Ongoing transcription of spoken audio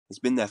It's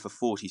been there for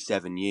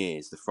 47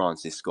 years, the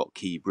Francis Scott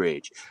Key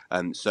Bridge.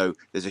 So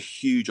there's a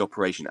huge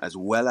operation, as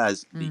well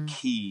as the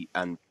key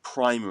and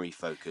primary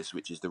focus,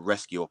 which is the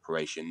rescue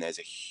operation. There's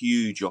a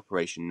huge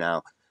operation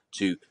now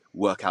to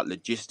work out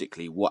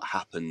logistically what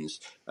happens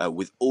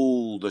with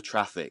all the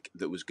traffic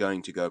that was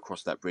going to go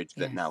across that bridge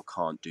that now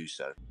can't do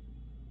so.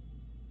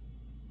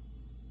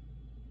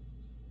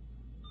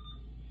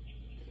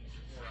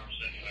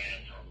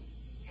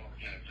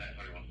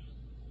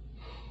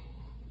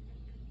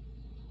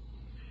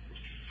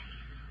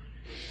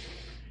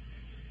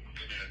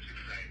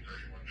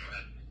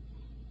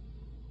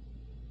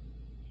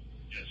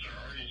 Yes, sir.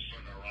 Our agents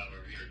starting to arrive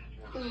over here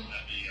at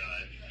the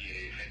FDA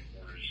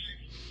headquarters.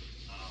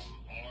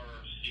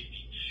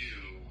 R62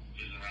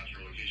 is around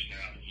your location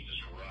now. He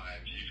just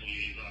arrived. You can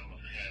liaison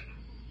with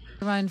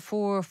him. Around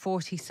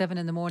 4:47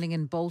 in the morning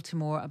in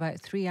Baltimore,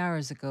 about 3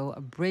 hours ago,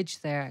 a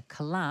bridge there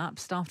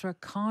collapsed after a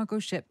cargo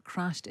ship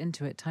crashed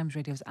into it. Times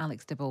Radio's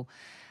Alex Dibble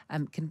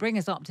can bring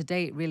us up to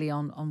date, really,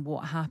 on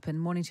what happened.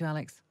 Morning to you,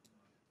 Alex.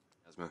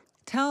 Asma.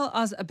 Tell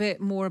us a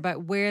bit more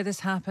about where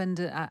this happened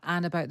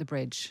and about the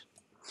bridge.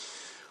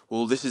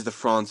 Well, this is the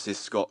Francis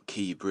Scott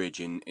Key Bridge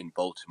in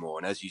Baltimore,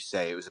 and as you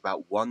say, it was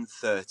about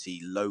 1:30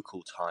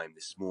 local time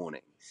this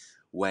morning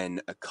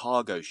when a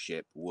cargo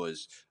ship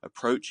was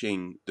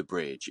approaching the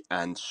bridge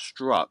and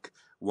struck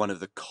one of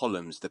the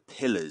columns, the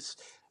pillars,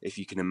 if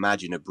you can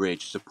imagine a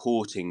bridge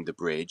supporting the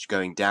bridge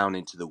going down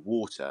into the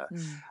water.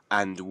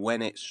 And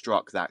when it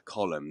struck that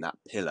column, that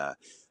pillar,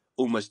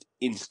 almost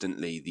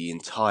instantly the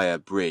entire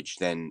bridge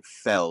then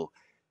fell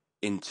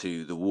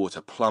into the water,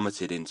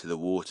 plummeted into the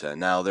water.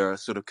 Now, there are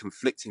sort of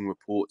conflicting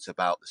reports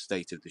about the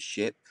state of the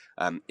ship.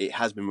 It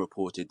has been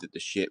reported that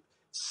the ship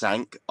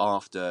sank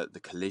after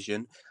the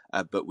collision,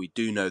 but we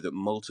do know that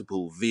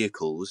multiple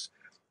vehicles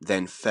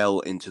then fell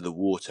into the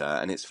water,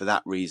 and it's for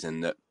that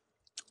reason that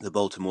the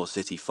Baltimore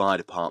City Fire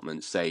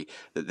Department say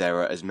that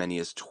there are as many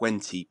as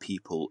 20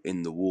 people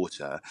in the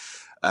water,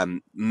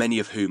 many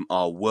of whom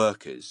are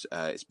workers.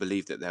 It's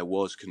believed that there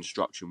was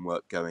construction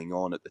work going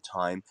on at the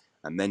time,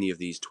 and many of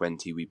these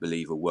 20, we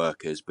believe, are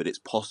workers, but it's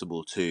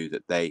possible too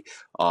that they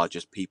are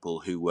just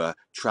people who were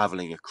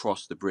travelling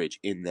across the bridge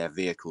in their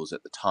vehicles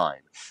at the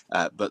time.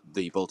 But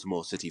the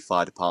Baltimore City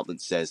Fire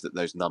Department says that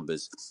those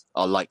numbers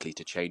are likely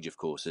to change, of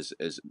course,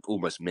 as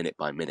almost minute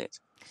by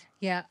minute.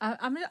 Yeah,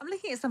 I'm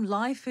looking at some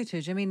live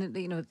footage. I mean,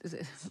 you know,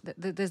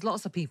 there's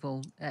lots of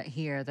people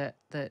here that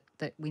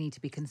we need to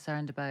be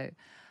concerned about,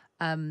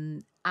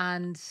 and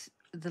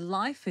the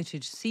live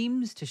footage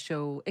seems to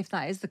show, if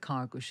that is the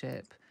cargo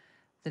ship,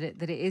 that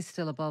it is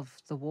still above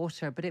the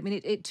water. But I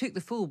mean, it took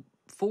the full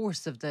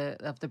force of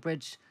the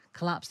bridge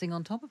collapsing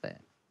on top of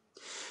it.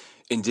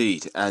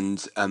 Indeed,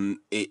 and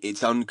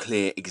it's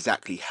unclear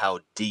exactly how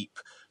deep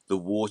the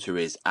water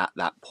is at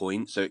that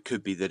point. So it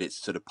could be that it's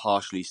sort of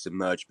partially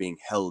submerged, being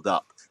held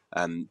up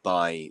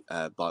by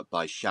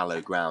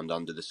shallow ground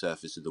under the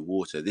surface of the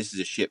water. This is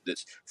a ship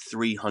that's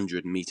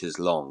 300 meters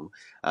long,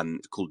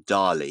 called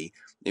Dali.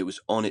 It was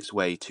on its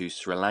way to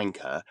Sri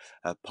Lanka,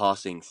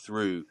 passing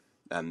through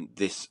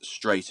this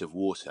strait of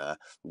water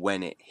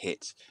when it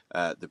hit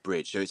the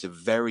bridge. So it's a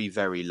very,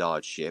 very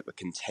large ship, a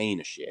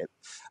container ship,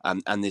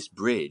 and this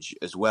bridge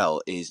as well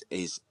is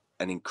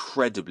an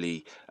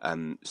incredibly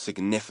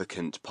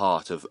significant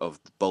part of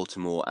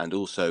Baltimore and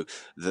also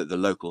the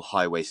local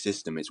highway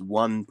system. It's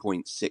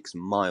 1.6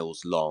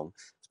 miles long.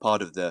 It's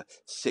part of the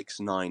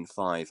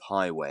 695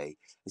 highway.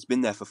 It's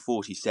been there for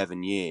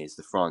 47 years,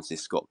 the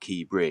Francis Scott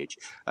Key Bridge.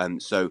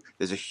 So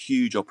there's a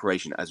huge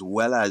operation, as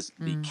well as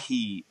the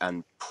key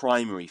and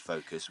primary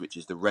focus, which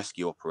is the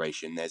rescue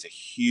operation. There's a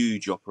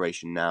huge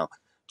operation now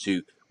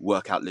to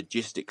work out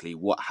logistically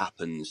what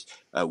happens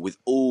with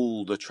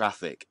all the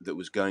traffic that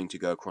was going to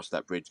go across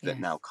that bridge that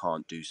now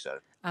can't do so.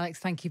 Alex,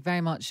 thank you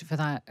very much for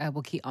that.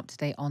 We'll keep up to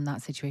date on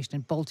that situation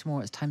in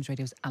Baltimore. It's Times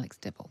Radio's Alex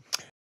Dibble.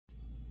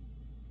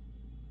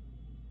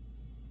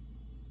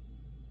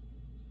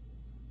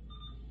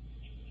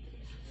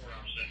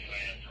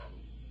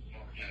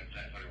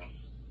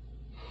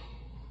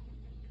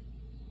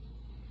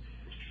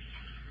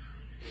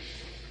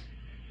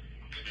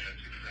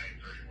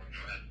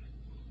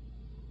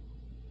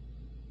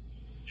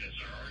 Yes,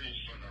 sir. Our agents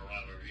starting to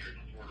arrive over here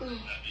at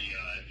the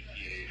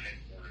FDA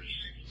headquarters.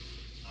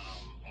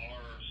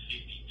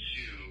 R62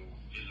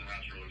 is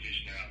around your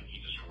location now. He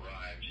just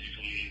arrived. You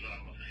can liaison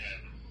with him.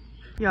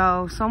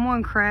 Yo,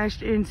 someone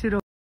crashed into the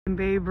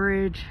Bay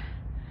Bridge.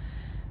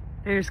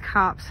 There's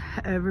cops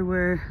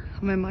everywhere.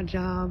 I'm at my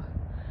job,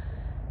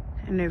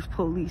 and there's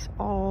police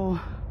all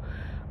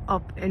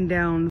up and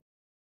down the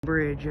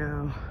bridge,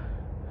 yo.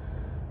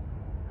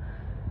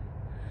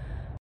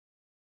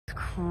 It's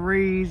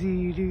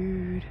crazy,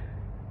 dude.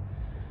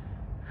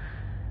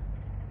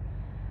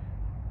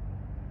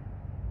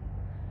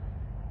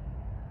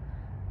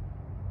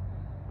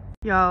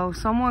 Yo,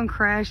 someone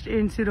crashed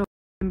into the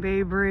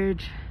Bay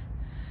Bridge.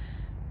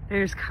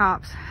 There's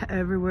cops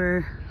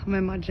everywhere. I'm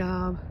at my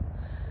job,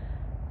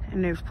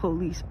 and there's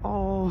police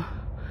all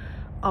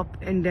up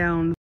and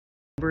down the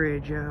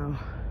bridge, yo.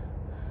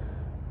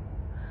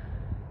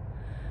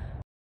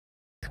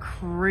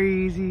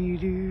 crazy,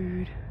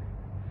 dude.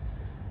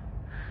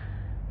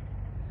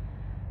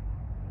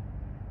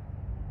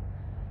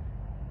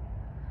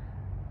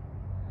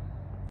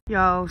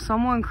 Yo,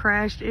 someone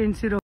crashed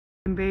into the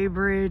Bay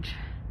Bridge.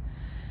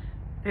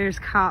 There's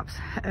cops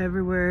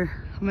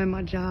everywhere. I'm at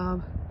my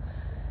job.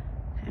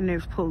 And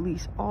there's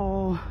police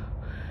all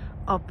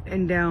up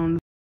and down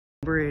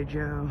the bridge,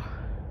 yo.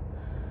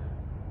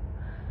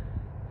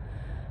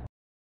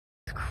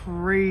 It's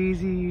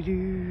crazy,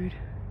 dude.